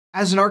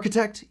As an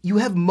architect, you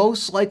have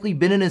most likely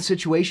been in a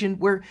situation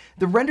where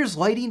the render's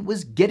lighting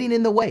was getting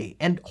in the way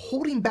and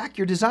holding back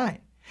your design.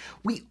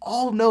 We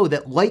all know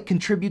that light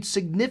contributes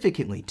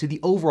significantly to the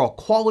overall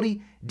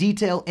quality,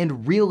 detail,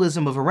 and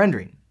realism of a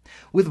rendering.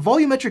 With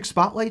volumetric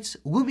spotlights,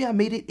 Lumion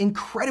made it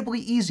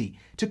incredibly easy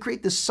to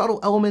create the subtle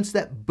elements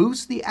that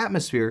boost the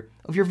atmosphere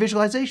of your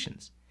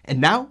visualizations. And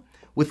now,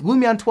 with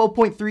Lumion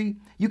 12.3,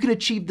 you can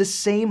achieve the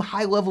same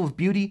high level of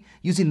beauty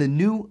using the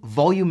new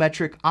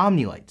volumetric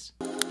OmniLights.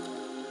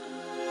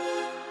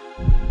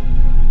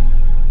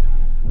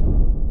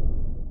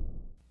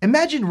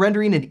 Imagine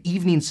rendering an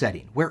evening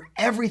setting where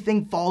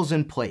everything falls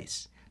in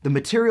place. The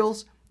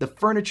materials, the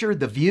furniture,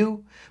 the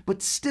view,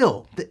 but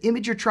still, the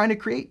image you're trying to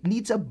create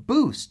needs a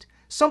boost,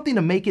 something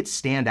to make it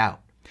stand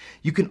out.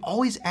 You can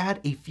always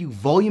add a few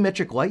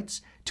volumetric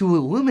lights to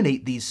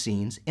illuminate these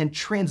scenes and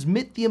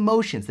transmit the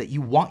emotions that you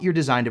want your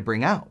design to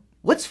bring out.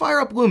 Let's fire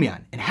up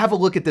Lumion and have a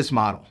look at this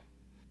model.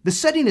 The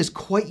setting is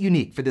quite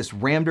unique for this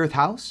rammed earth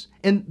house,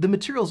 and the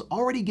materials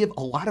already give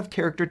a lot of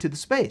character to the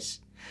space.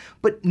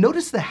 But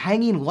notice the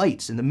hanging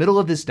lights in the middle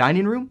of this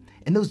dining room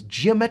and those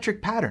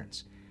geometric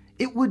patterns.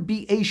 It would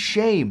be a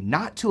shame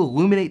not to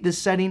illuminate this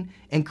setting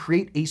and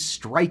create a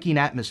striking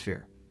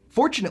atmosphere.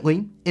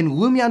 Fortunately, in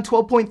Lumion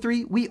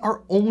 12.3, we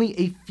are only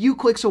a few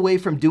clicks away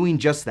from doing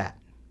just that.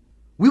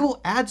 We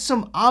will add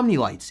some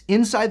OmniLights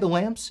inside the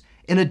lamps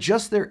and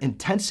adjust their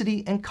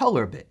intensity and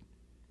color a bit.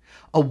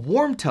 A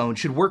warm tone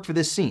should work for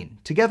this scene,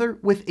 together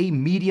with a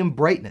medium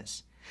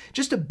brightness.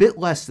 Just a bit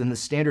less than the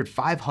standard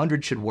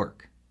 500 should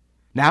work.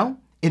 Now,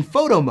 in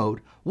photo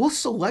mode, we'll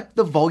select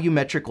the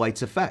volumetric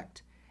lights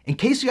effect. In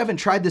case you haven't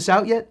tried this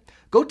out yet,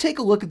 go take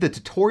a look at the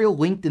tutorial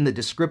linked in the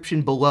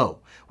description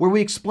below, where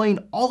we explain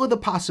all of the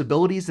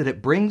possibilities that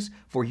it brings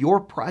for your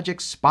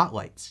project's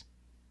spotlights.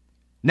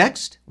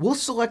 Next, we'll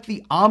select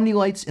the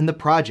OmniLights in the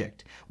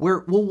project, where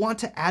we'll want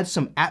to add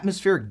some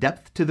atmospheric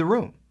depth to the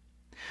room.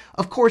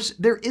 Of course,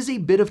 there is a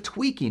bit of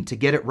tweaking to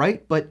get it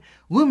right, but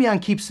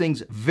Lumion keeps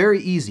things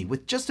very easy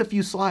with just a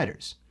few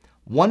sliders.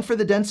 One for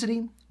the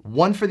density,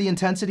 one for the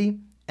intensity,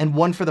 and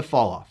one for the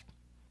falloff.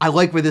 I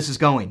like where this is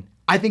going.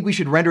 I think we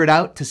should render it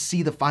out to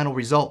see the final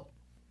result.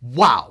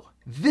 Wow,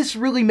 this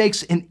really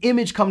makes an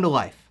image come to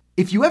life.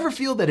 If you ever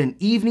feel that an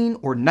evening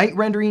or night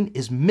rendering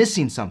is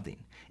missing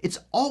something, it's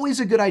always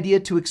a good idea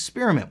to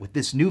experiment with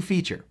this new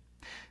feature.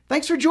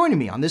 Thanks for joining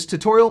me on this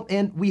tutorial,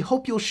 and we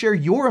hope you'll share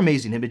your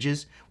amazing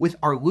images with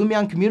our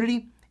Lumion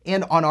community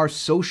and on our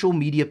social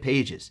media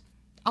pages.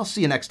 I'll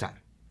see you next time.